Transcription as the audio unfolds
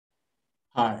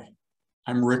Hi,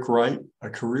 I'm Rick Wright, a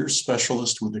career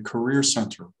specialist with the Career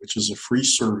Center, which is a free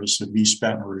service at East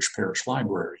Baton Rouge Parish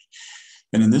Library.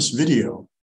 And in this video,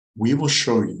 we will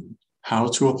show you how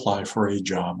to apply for a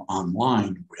job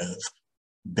online with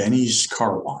Benny's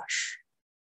Car Wash.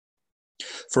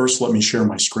 First, let me share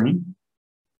my screen.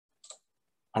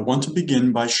 I want to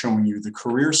begin by showing you the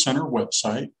Career Center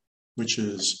website, which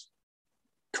is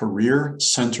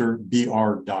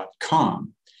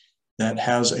careercenterbr.com. that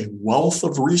has a wealth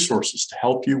of resources to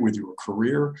help you with your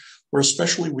career or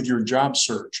especially with your job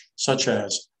search, such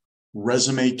as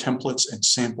resume templates and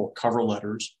sample cover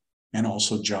letters, and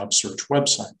also job search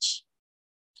websites.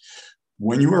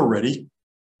 When you are ready,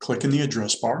 click in the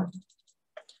address bar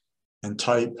and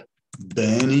type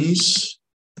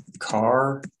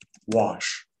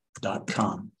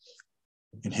bennyscarwash.com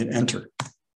and hit enter.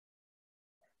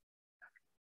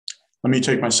 Let me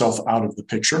take myself out of the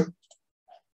picture.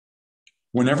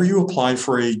 Whenever you apply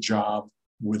for a job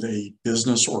with a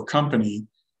business or company,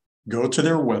 go to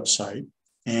their website,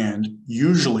 and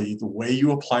usually the way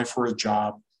you apply for a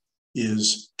job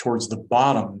is towards the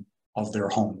bottom of their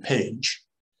home page.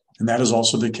 And that is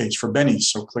also the case for Benny's.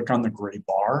 So click on the gray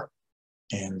bar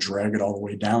and drag it all the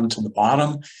way down to the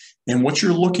bottom. And what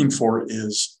you're looking for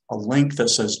is a link that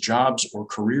says jobs or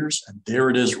careers, and there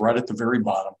it is right at the very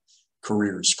bottom,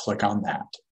 careers. Click on that.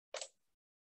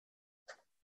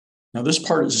 Now, this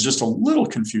part is just a little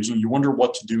confusing. You wonder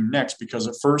what to do next because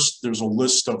at first there's a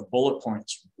list of bullet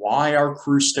points. Why our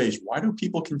crew stays? Why do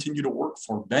people continue to work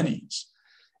for Benny's?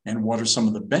 And what are some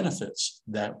of the benefits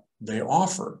that they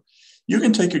offer? You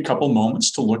can take a couple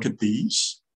moments to look at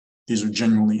these. These are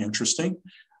genuinely interesting.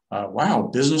 Wow,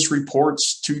 business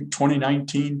reports to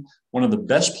 2019, one of the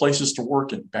best places to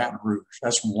work in Baton Rouge.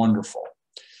 That's wonderful.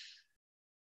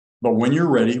 But when you're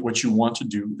ready, what you want to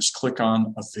do is click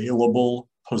on available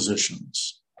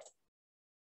positions.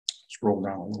 Scroll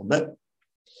down a little bit.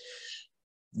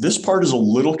 This part is a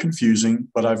little confusing,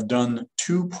 but I've done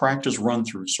 2 practice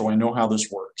run-throughs, so I know how this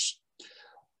works.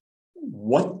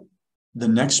 What the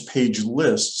next page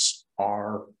lists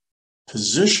are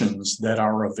positions that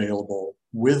are available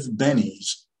with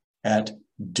Benny's at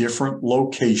different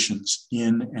locations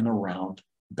in and around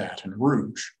Baton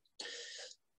Rouge.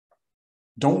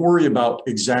 Don't worry about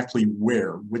exactly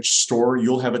where, which store.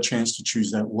 You'll have a chance to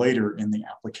choose that later in the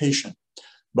application.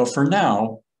 But for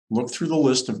now, look through the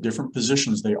list of different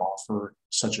positions they offer,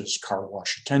 such as car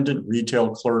wash attendant, retail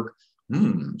clerk,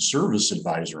 service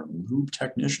advisor, and lube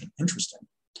technician. Interesting.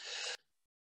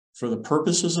 For the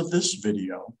purposes of this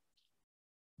video,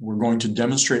 we're going to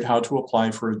demonstrate how to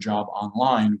apply for a job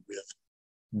online with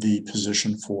the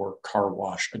position for car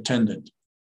wash attendant.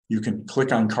 You can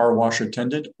click on car wash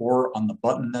attendant or on the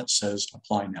button that says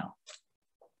apply now.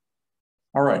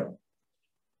 All right.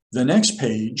 The next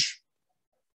page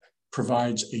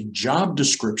provides a job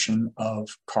description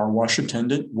of car wash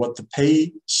attendant, what the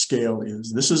pay scale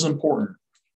is. This is important,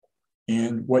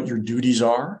 and what your duties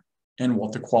are and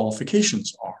what the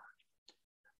qualifications are.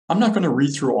 I'm not going to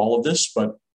read through all of this,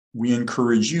 but we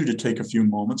encourage you to take a few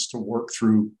moments to work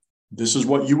through this is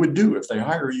what you would do if they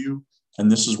hire you, and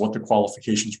this is what the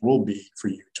qualifications will be for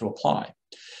you to apply.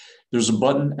 There's a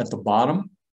button at the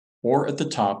bottom or at the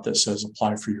top that says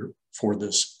apply for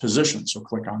this position, so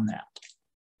click on that.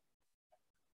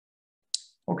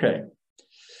 Okay.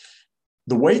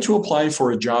 The way to apply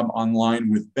for a job online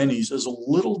with Benny's is a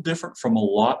little different from a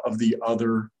lot of the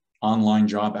other online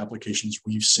job applications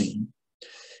we've seen.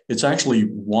 It's actually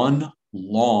one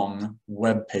long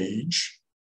web page,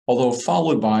 although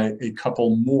followed by a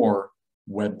couple more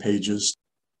web pages.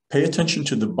 Pay attention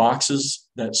to the boxes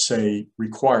that say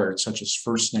required, such as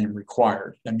first name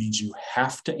required. That means you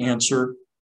have to answer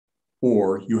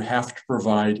or you have to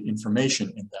provide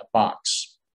information in that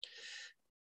box.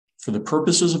 For the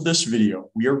purposes of this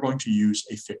video, we are going to use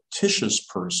a fictitious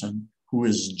person who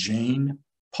is Jane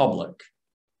Public.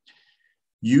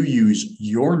 You use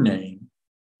your name,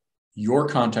 your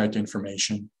contact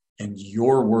information, and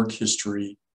your work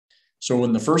history. So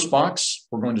in the first box,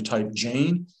 we're going to type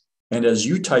Jane, and as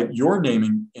you type your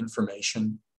naming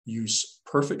information, use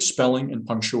perfect spelling and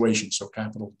punctuation, so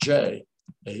capital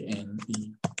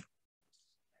J-A-N-E.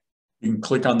 You can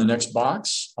click on the next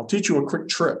box. I'll teach you a quick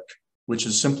trick, which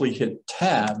is simply hit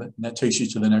Tab, and that takes you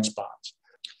to the next box.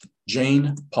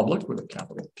 Jane Public with a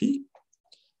capital P.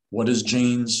 What is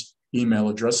Jane's email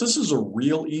address? This is a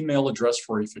real email address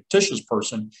for a fictitious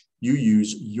person. You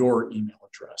use your email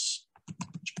address.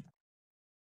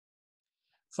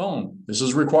 Phone, this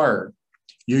is required.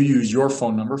 You use your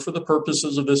phone number. For the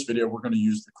purposes of this video, we're going to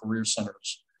use the Career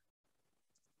Center's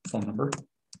phone number.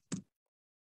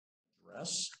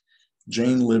 Address.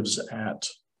 Jane lives at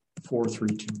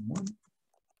 4321.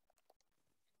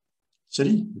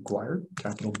 City, required,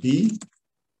 capital B,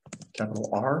 capital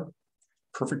R,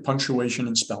 perfect punctuation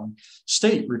and spelling.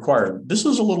 State, required. This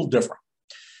is a little different.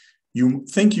 You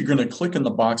think you're going to click in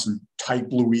the box and type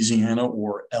Louisiana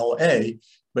or LA,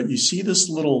 but you see this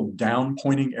little down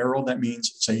pointing arrow. That means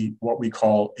it's what we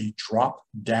call a drop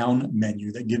down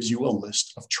menu that gives you a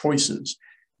list of choices.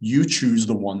 You choose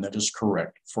the one that is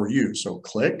correct for you. So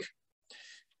click.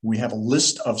 We have a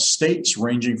list of states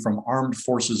ranging from Armed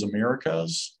Forces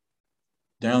Americas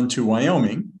down to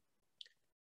Wyoming.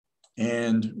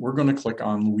 And we're going to click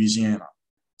on Louisiana.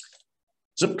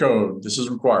 Zip code, this is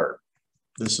required.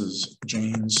 This is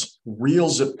Jane's real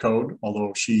zip code,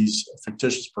 although she's a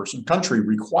fictitious person. Country,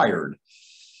 required.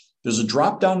 There's a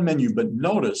drop-down menu, but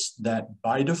notice that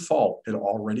by default, it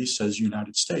already says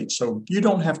United States. So you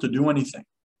don't have to do anything.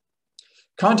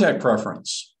 Contact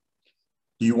preference.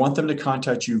 Do you want them to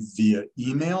contact you via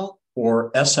email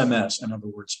or SMS? In other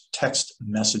words, text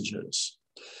messages.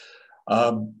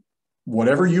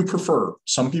 Whatever you prefer.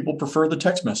 Some people prefer the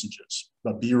text messages,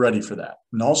 but be ready for that.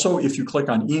 And also, if you click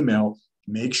on email,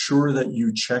 make sure that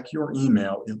you check your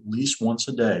email at least once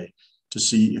a day to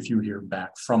see if you hear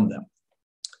back from them.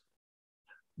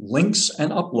 Links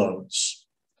and uploads.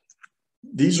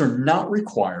 These are not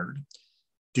required.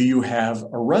 Do you have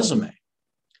a resume?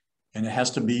 And it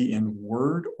has to be in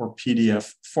Word or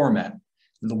PDF format.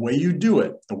 And the way you do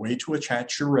it, the way to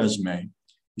attach your resume,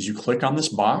 is you click on this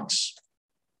box.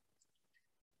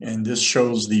 And this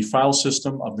shows the file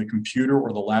system of the computer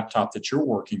or the laptop that you're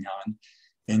working on.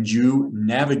 And you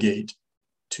navigate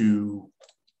to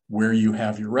where you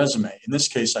have your resume. In this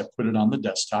case, I put it on the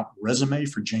desktop, resume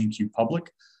for Jane Q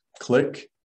Public, click,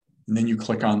 and then you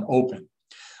click on open.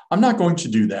 I'm not going to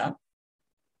do that,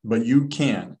 but you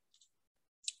can.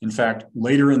 In fact,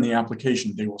 later in the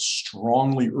application, they will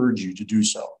strongly urge you to do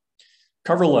so.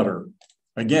 Cover letter,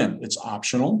 again, it's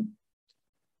optional,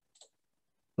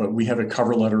 but we have a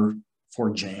cover letter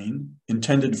for Jane,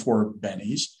 intended for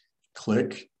Benny's.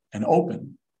 Click and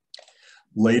open.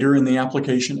 Later in the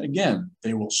application, again,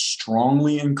 they will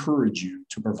strongly encourage you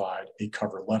to provide a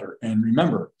cover letter. And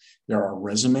remember, there are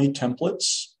resume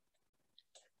templates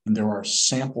and there are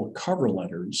sample cover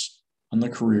letters on the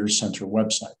Career Center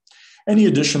website. Any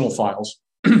additional files,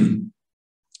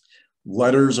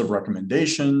 letters of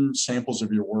recommendation, samples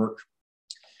of your work,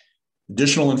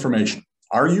 additional information.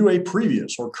 Are you a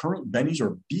previous or current Benny's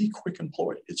or Be Quick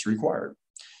employee? It's required.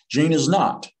 Jane is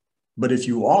not, but if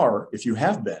you are, if you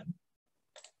have been,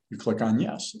 you click on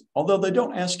yes, although they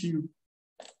don't ask you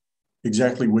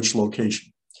exactly which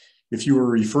location. If you were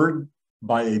referred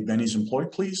by a Benny's employee,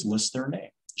 please list their name.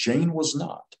 Jane was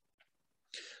not.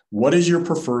 What is your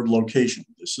preferred location?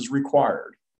 This is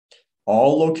required.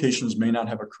 All locations may not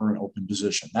have a current open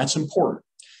position. That's important.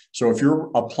 So if you're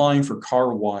applying for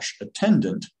car wash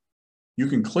attendant, you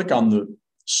can click on the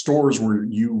stores where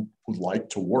you would like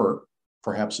to work.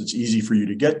 Perhaps it's easy for you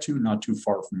to get to, not too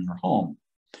far from your home.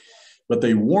 But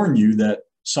they warn you that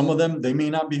some of them, they may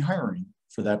not be hiring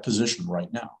for that position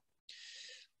right now.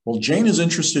 Well, Jane is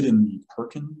interested in the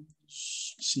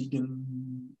Perkins, Siegen,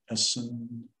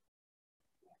 Essen,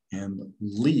 and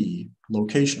Lee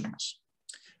locations.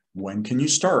 When can you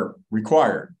start?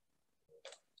 Required.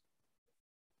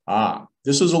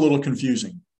 This is a little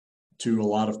confusing to a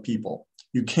lot of people.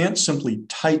 You can't simply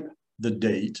type the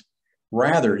date.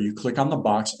 Rather, you click on the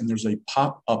box and there's a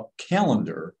pop-up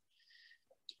calendar.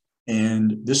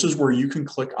 And this is where you can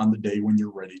click on the day when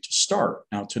you're ready to start.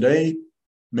 Now today,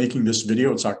 making this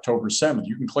video, it's October 7th.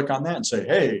 You can click on that and say,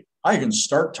 hey, I can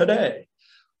start today.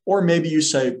 Or maybe you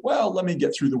say, well, let me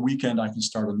get through the weekend. I can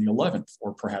start on the 11th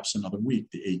or perhaps another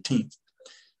week, the 18th.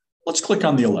 Let's click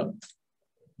on the 11th.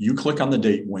 You click on the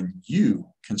date when you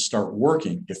can start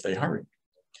working if they hire you.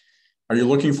 Are you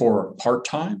looking for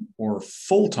part-time or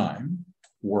full-time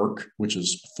work, which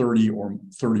is 30 or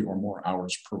more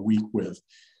hours per week with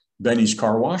Benny's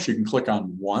Car Wash? You can click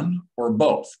on one or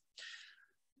both.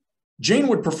 Jane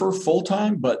would prefer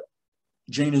full-time, but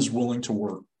Jane is willing to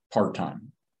work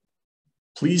part-time.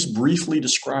 Please briefly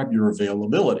describe your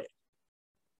availability.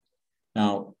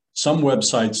 Now, some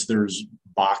websites, there's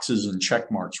boxes and check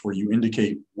marks where you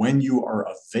indicate when you are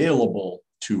available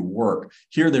to work.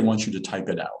 Here, they want you to type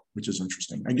it out, which is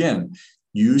interesting. Again,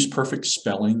 use perfect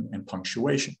spelling and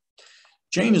punctuation.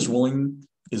 Jane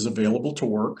is available to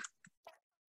work.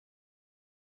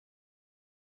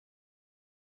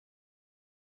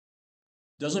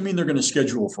 Doesn't mean they're going to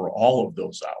schedule for all of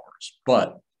those hours,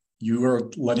 but you are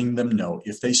letting them know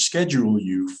if they schedule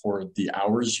you for the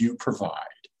hours you provide,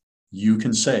 you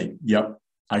can say, yep,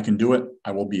 I can do it.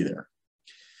 I will be there.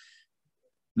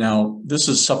 Now, this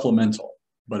is supplemental,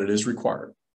 but it is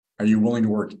required. Are you willing to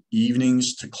work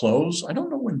evenings to close? I don't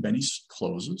know when Benny's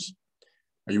closes.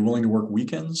 Are you willing to work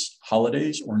weekends,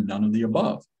 holidays, or none of the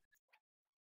above?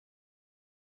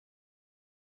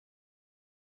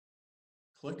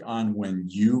 Click on when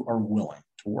you are willing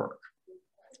to work,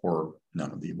 or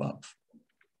none of the above.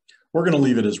 We're going to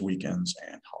leave it as weekends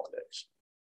and holidays.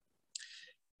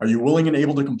 Are you willing and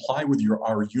able to comply with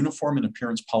our uniform and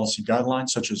appearance policy guidelines,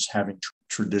 such as having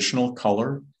traditional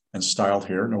color and styled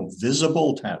hair, no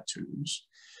visible tattoos,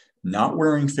 not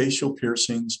wearing facial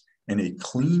piercings, and a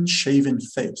clean-shaven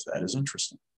face? That is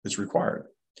interesting. It's required.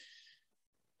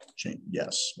 Jane,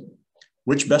 yes.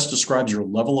 Which best describes your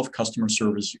level of customer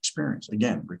service experience?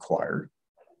 Again, required.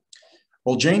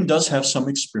 Well, Jane does have some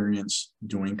experience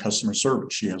doing customer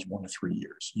service. She has 1 to 3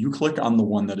 years. You click on the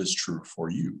one that is true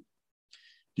for you.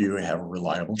 Do you have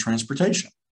reliable transportation?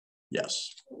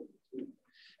 Yes.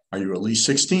 Are you at least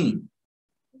 16?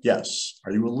 Yes.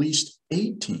 Are you at least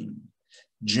 18?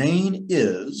 Jane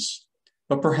is,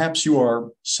 but perhaps you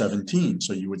are 17.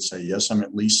 So you would say, yes, I'm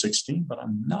at least 16, but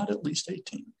I'm not at least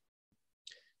 18.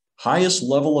 Highest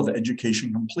level of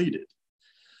education completed.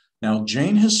 Now,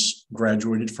 Jane has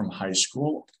graduated from high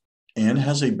school and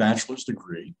has a bachelor's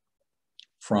degree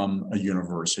from a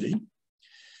university.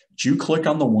 You click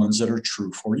on the ones that are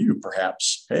true for you.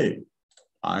 Perhaps, hey,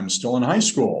 I'm still in high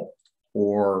school,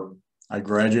 or I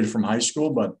graduated from high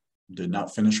school but did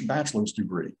not finish a bachelor's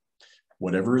degree.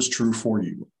 Whatever is true for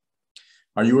you.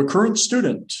 Are you a current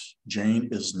student? Jane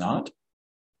is not.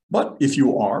 But if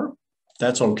you are,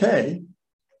 that's okay.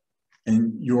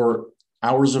 And your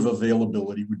hours of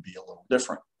availability would be a little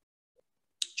different.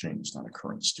 Jane is not a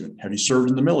current student. Have you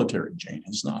served in the military? Jane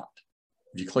has not.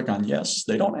 If you click on yes,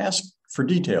 they don't ask for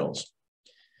details.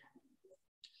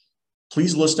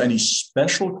 Please list any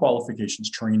special qualifications,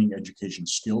 training, education,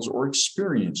 skills, or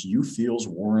experience you feel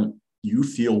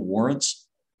warrants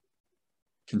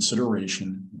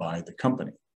consideration by the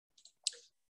company.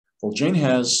 Well, Jane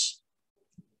has.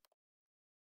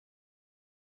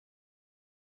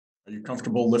 Are you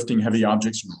comfortable lifting heavy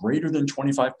objects greater than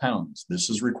 25 pounds? This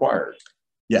is required.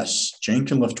 Yes, Jane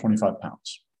can lift 25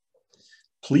 pounds.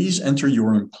 Please enter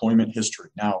your employment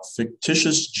history. Now,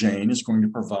 fictitious Jane is going to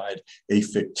provide a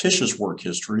fictitious work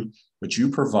history, but you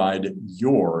provide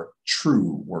your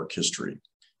true work history.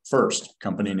 First,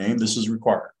 company name, this is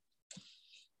required.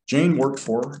 Jane worked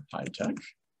for High Tech.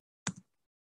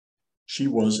 She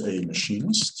was a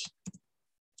machinist.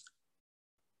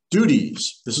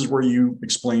 Duties, this is where you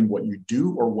explain what you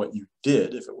do or what you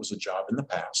did if it was a job in the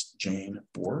past. Jane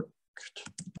worked.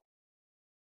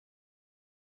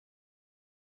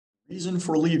 Reason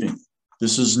for leaving,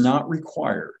 this is not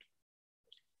required.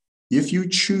 If you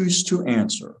choose to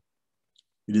answer,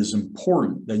 it is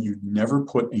important that you never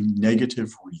put a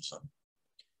negative reason.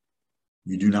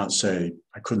 You do not say,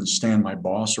 I couldn't stand my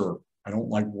boss, or I don't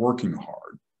like working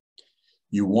hard.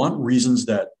 You want reasons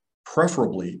that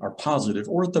preferably are positive,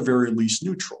 or at the very least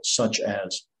neutral, such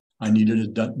as, I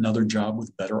needed another job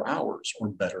with better hours or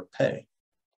better pay.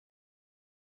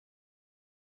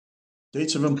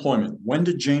 Dates of employment. When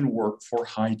did Jane work for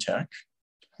High Tech?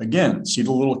 Again, see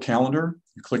the little calendar?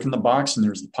 You click in the box and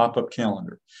there's the pop-up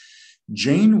calendar.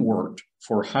 Jane worked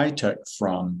for High Tech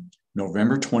from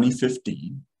November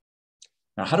 2015.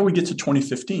 Now, how do we get to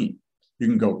 2015? You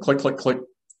can go click, click, click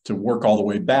to work all the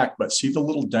way back, but see the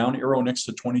little down arrow next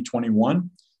to 2021?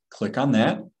 Click on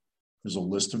that. There's a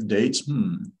list of dates.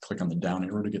 Click on the down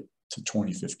arrow to get to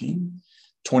 2015.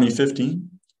 2015,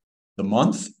 the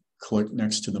month, click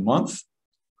next to the month.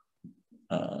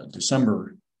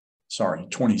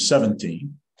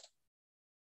 2017.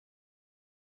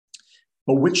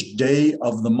 But which day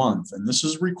of the month? And this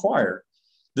is required.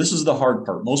 This is the hard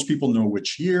part. Most people know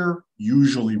which year,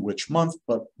 usually which month,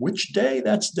 but which day,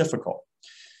 that's difficult.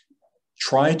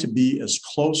 Try to be as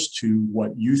close to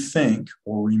what you think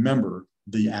or remember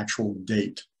the actual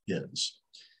date is.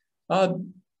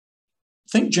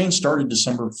 Think Jane started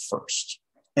December 1st.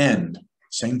 End,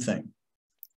 same thing.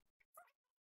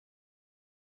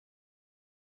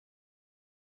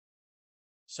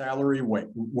 Salary,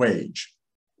 wage.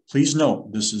 Please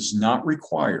note, this is not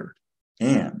required,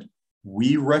 and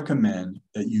we recommend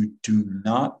that you do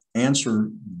not answer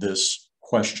this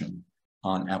question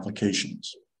on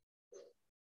applications.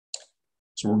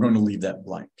 So we're going to leave that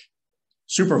blank.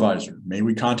 Supervisor, may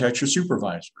we contact your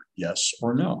supervisor? Yes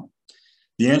or no?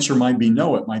 The answer might be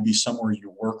no. It might be somewhere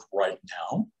you work right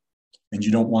now, and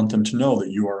you don't want them to know that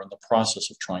you are in the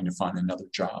process of trying to find another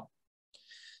job.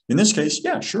 In this case,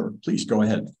 yeah, sure, please go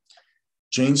ahead.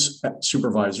 Jane's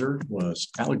supervisor was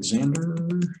Alexander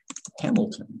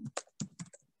Hamilton.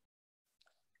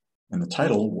 And the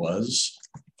title was,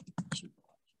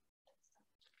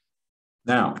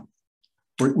 now,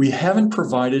 we haven't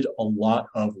provided a lot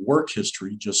of work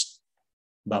history, just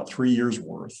about 3 years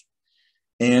worth.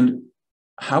 And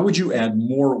how would you add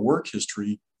more work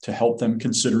history to help them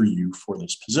consider you for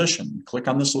this position? You click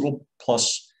on this little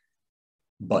plus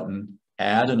button,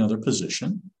 add another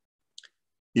position.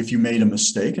 If you made a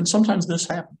mistake, and sometimes this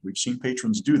happens, we've seen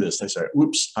patrons do this. They say,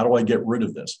 oops, how do I get rid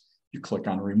of this? You click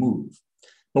on remove.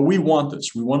 But we want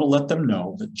this. We want to let them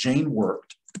know that Jane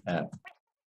worked at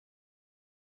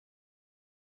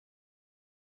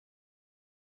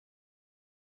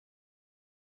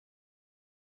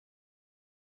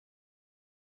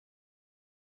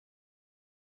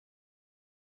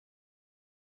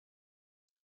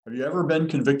Have you ever been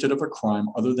convicted of a crime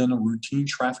other than a routine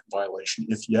traffic violation?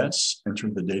 If yes, enter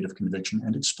the date of conviction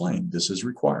and explain. This is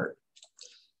required.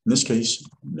 In this case,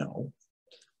 no.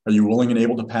 Are you willing and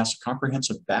able to pass a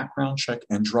comprehensive background check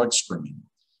and drug screening?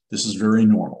 This is very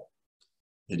normal.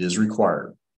 It is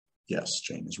required. Yes,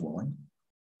 Jane is willing.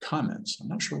 Comments. I'm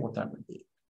not sure what that would be.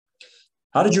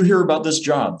 How did you hear about this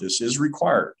job? This is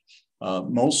required.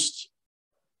 Most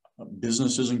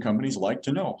businesses and companies like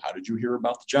to know, how did you hear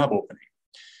about the job opening?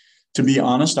 To be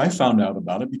honest, I found out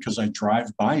about it because I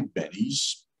drive by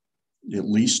Benny's at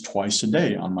least twice a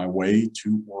day on my way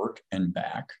to work and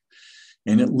back.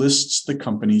 And it lists the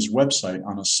company's website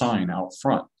on a sign out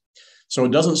front. So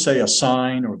it doesn't say a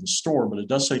sign or the store, but it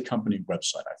does say company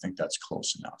website. I think that's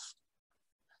close enough.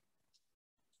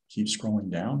 Keep scrolling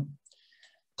down.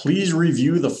 Please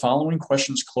review the following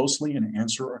questions closely and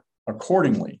answer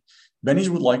accordingly. Benny's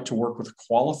would like to work with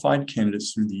qualified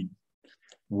candidates through the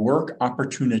Work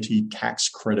Opportunity Tax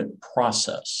Credit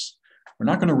process. We're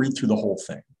not going to read through the whole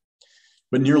thing,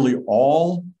 but nearly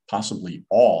all, possibly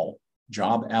all,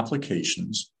 job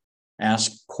applications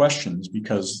ask questions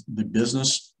because the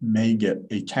business may get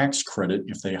a tax credit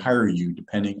if they hire you,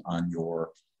 depending on your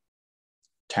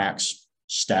tax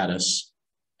status.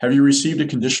 Have you received a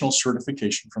conditional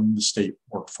certification from the state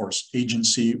workforce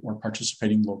agency or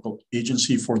participating local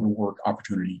agency for the Work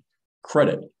Opportunity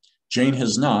Credit? Jane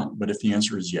has not, but if the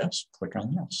answer is yes, click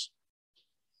on yes.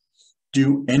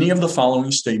 Do any of the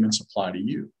following statements apply to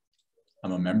you?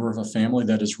 I'm a member of a family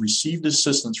that has received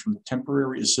assistance from the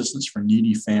Temporary Assistance for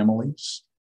Needy Families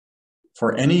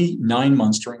for any 9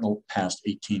 months during the past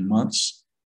 18 months.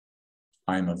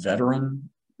 I'm a veteran,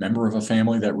 member of a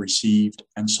family that received,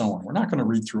 and so on. We're not going to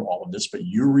read through all of this, but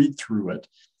you read through it.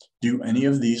 Do any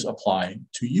of these apply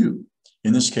to you?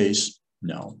 In this case,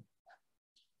 no.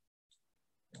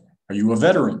 Are you a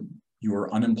veteran? You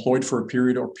are unemployed for a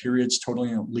period or periods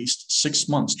totaling at least 6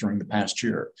 months during the past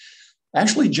year.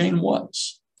 Actually, Jane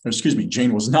was.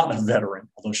 Jane was not a veteran,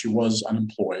 although she was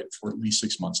unemployed for at least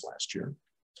 6 months last year.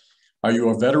 Are you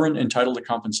a veteran entitled to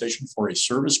compensation for a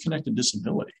service-connected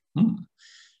disability?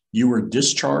 You were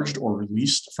discharged or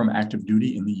released from active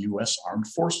duty in the U.S. Armed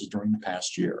Forces during the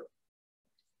past year.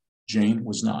 Jane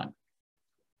was not.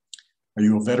 Are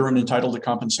you a veteran entitled to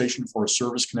compensation for a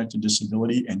service-connected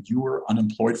disability and you were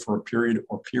unemployed for a period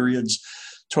or periods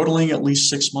totaling at least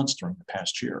 6 months during the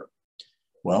past year?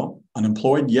 Well,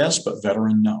 unemployed, yes, but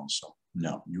veteran, no. So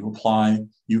no, you apply,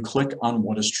 you click on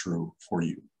what is true for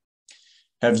you.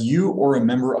 Have you or a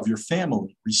member of your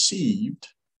family received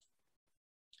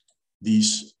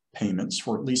these payments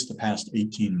for at least the past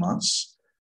 18 months?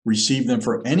 Received them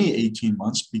for any 18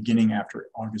 months beginning after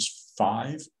August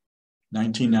 5,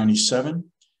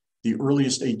 1997, the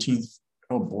earliest 18th,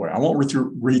 oh boy, I won't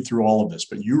read through all of this,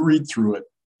 but you read through it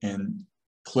and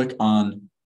click on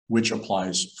which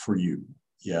applies for you,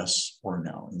 yes or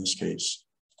no. In this case,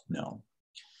 no.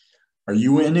 Are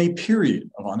you in a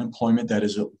period of unemployment that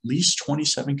is at least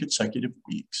 27 consecutive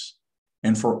weeks?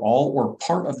 And for all or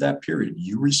part of that period,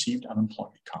 you received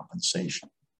unemployment compensation.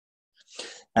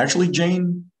 Actually,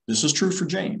 Jane, this is true for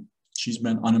Jane. She's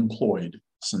been unemployed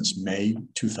since May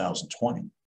 2020.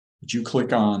 But you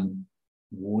click on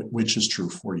which is true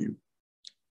for you.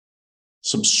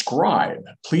 Subscribe.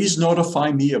 Please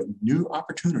notify me of new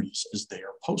opportunities as they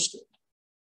are posted.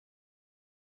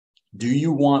 Do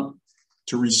you want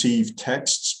to receive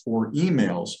texts or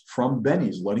emails from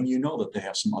Benny's letting you know that they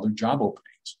have some other job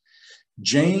openings?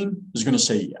 Jane is going to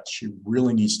say yes. She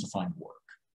really needs to find work.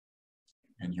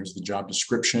 And here's the job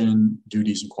description,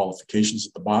 duties, and qualifications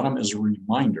at the bottom as a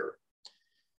reminder.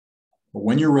 But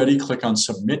when you're ready, click on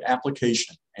Submit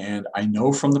Application. And I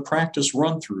know from the practice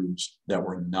run-throughs that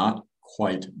we're not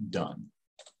quite done.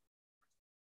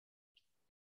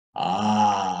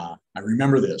 I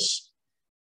remember this.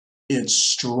 It's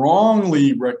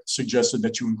strongly suggested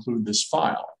that you include this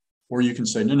file, or you can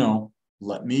say, no,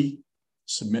 let me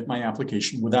submit my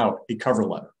application without a cover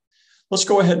letter. Let's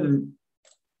go ahead and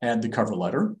add the cover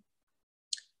letter.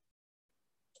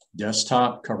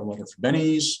 Desktop cover letter for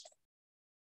Benny's.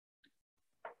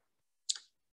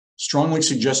 Strongly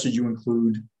suggested you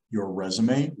include your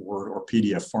resume, Word or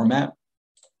PDF format.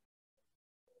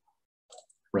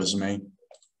 Resume,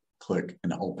 click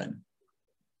and open.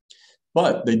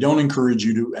 But they don't encourage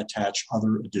you to attach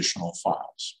other additional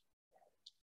files.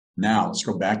 Now let's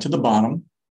go back to the bottom.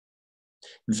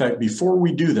 In fact, before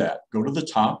we do that, go to the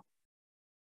top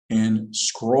and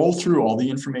scroll through all the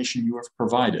information you have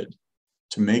provided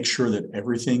to make sure that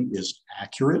everything is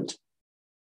accurate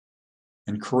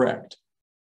and correct,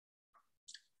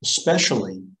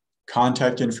 especially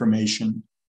contact information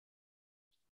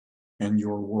and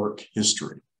your work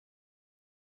history.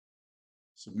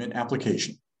 Submit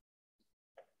application.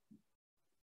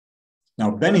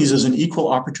 Now, Benny's is an equal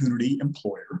opportunity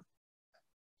employer,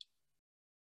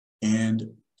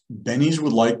 and Benny's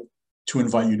would like to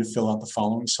invite you to fill out the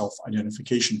following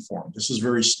self-identification form. This is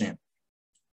very standard.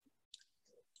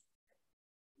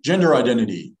 Gender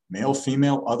identity, male,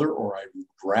 female, other, or I would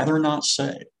rather not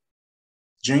say.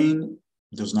 Jane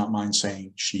does not mind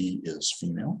saying she is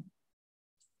female.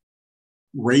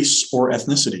 Race or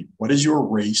ethnicity. What is your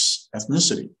race,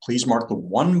 ethnicity? Please mark the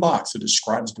one box that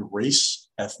describes the race,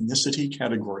 ethnicity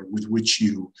category with which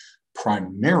you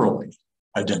primarily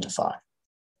identify.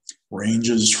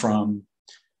 Ranges from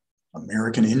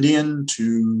American Indian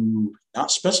to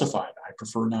not specified. I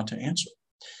prefer not to answer.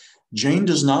 Jane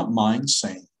does not mind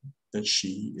saying that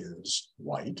she is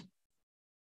white.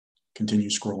 Continue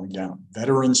scrolling down.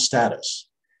 Veteran status.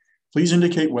 Please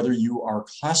indicate whether you are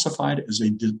classified as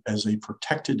a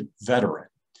protected veteran.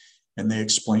 And they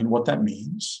explain what that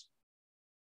means.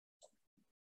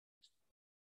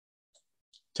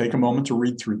 Take a moment to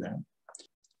read through that.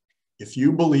 If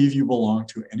you believe you belong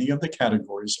to any of the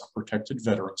categories of protected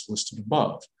veterans listed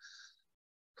above,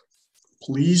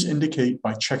 please indicate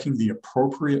by checking the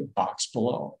appropriate box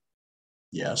below.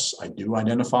 Yes, I do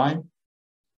identify.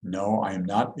 No, I am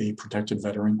not a protected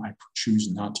veteran. I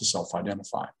choose not to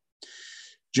self-identify.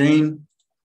 Jane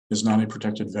is not a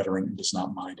protected veteran and does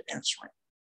not mind answering.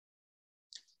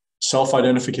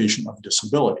 Self-identification of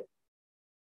disability.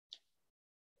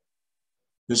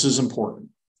 This is important.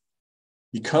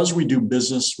 Because we do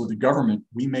business with the government,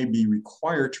 we may be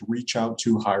required to reach out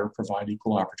to hire, provide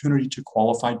equal opportunity to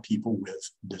qualified people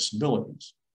with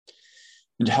disabilities.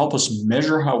 And to help us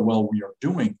measure how well we are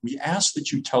doing, we ask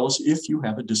that you tell us if you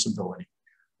have a disability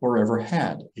or ever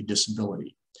had a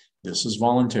disability. This is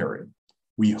voluntary.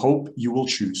 We hope you will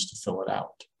choose to fill it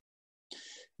out.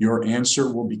 Your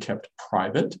answer will be kept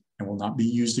private and will not be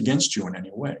used against you in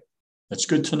any way. That's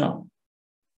good to know.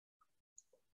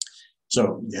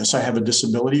 So, yes, I have a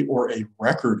disability or a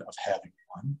record of having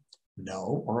one.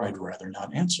 No, or I'd rather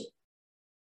not answer.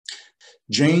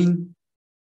 Jane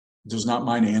does not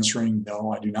mind answering,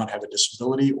 no, I do not have a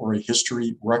disability or a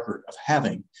history record of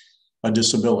having a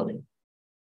disability.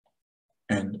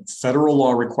 And federal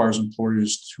law requires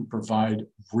employers to provide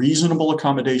reasonable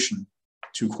accommodation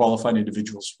to qualified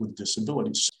individuals with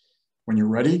disabilities. When you're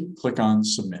ready, click on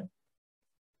Submit.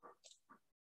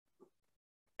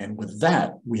 And with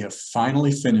that, we have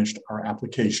finally finished our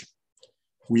application.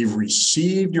 We've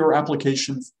received your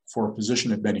application for a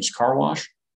position at Benny's Car Wash.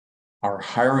 Our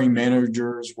hiring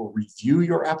managers will review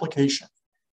your application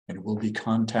and will be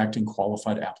contacting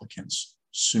qualified applicants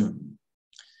soon.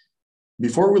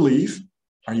 Before we leave,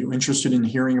 are you interested in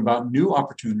hearing about new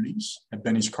opportunities at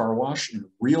Benny's Car Wash in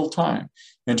real time?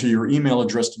 Enter your email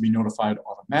address to be notified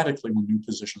automatically when new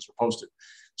positions are posted.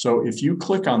 So if you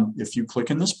click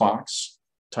in this box,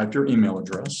 type your email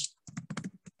address,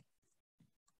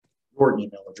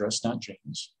 not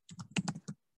Jane's,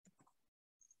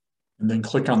 and then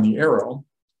click on the arrow.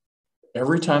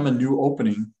 Every time a new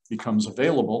opening becomes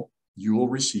available, you will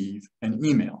receive an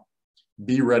email.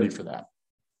 Be ready for that.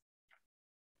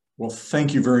 Well,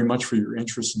 thank you very much for your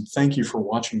interest, and thank you for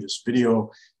watching this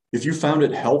video. If you found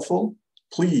it helpful,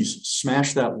 please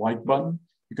smash that like button.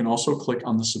 You can also click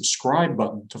on the subscribe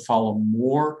button to follow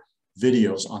more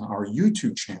videos on our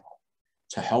YouTube channel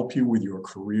to help you with your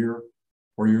career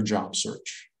or your job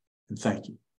search. And thank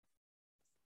you.